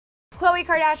Khloe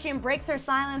Kardashian breaks her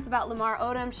silence about Lamar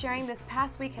Odom, sharing this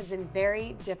past week has been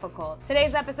very difficult.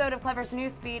 Today's episode of Clevver's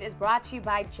newsfeed is brought to you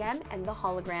by Gem and the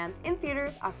Holograms, in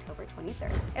theaters October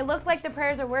 23rd. It looks like the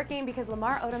prayers are working because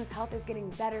Lamar Odom's health is getting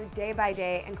better day by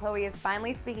day, and Khloe is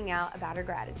finally speaking out about her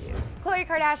gratitude. Khloe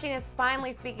Kardashian is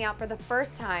finally speaking out for the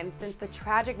first time since the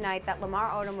tragic night that Lamar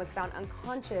Odom was found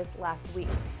unconscious last week.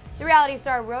 The reality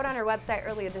star wrote on her website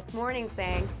earlier this morning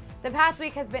saying, "The past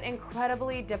week has been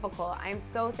incredibly difficult. I am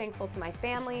so thankful to my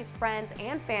family, friends,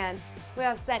 and fans who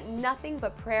have sent nothing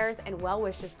but prayers and well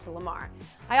wishes to Lamar.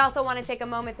 I also want to take a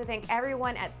moment to thank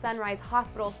everyone at Sunrise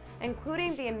Hospital,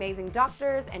 including the amazing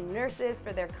doctors and nurses,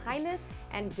 for their kindness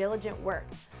and diligent work.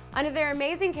 Under their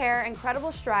amazing care,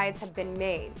 incredible strides have been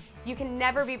made. You can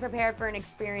never be prepared for an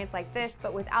experience like this,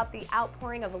 but without the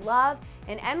outpouring of love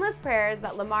and endless prayers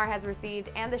that Lamar has received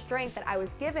and the strength that I was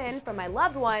given from my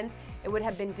loved ones, it would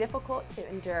have been difficult to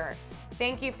endure.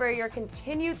 Thank you for your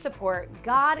continued support.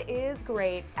 God is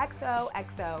great.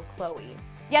 XOXO, Khloé."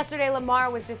 Yesterday,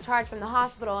 Lamar was discharged from the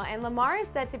hospital, and Lamar is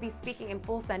said to be speaking in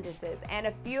full sentences, and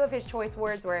a few of his choice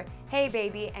words were, "Hey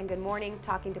baby," and "Good morning,"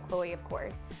 talking to Khloé, of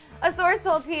course. A source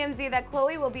told TMZ that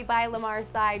Khloé will be by Lamar's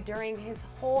side during his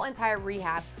whole entire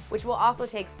rehab, which will also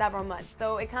take several months,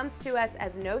 so it comes to us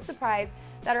as no surprise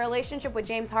that her relationship with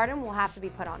James Harden will have to be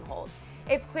put on hold.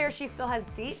 It's clear she still has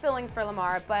deep feelings for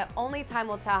Lamar, but only time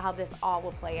will tell how this all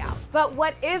will play out. But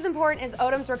what is important is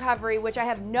Odom's recovery, which I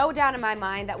have no doubt in my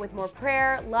mind that with more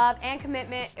prayer, love, and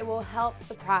commitment, it will help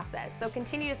the process. So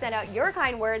continue to send out your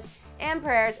kind words and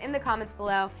prayers in the comments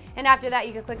below. And after that,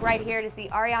 you can click right here to see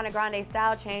Ariana Grande's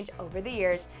style change over the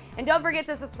years. And don't forget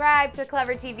to subscribe to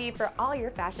Clevver TV for all your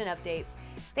fashion updates.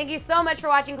 Thank you so much for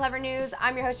watching Clevver News.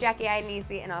 I'm your host, Jackie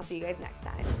Ianisi, and I'll see you guys next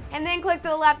time. And then click to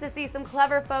the left to see some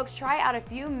clever folks try out a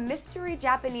few mystery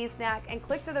Japanese snacks, and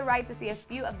click to the right to see a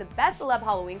few of the best celeb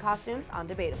Halloween costumes on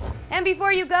Debatable. And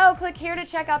before you go, click here to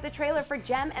check out the trailer for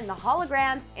Gem and the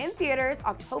Holograms, in theaters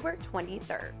October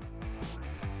 23rd.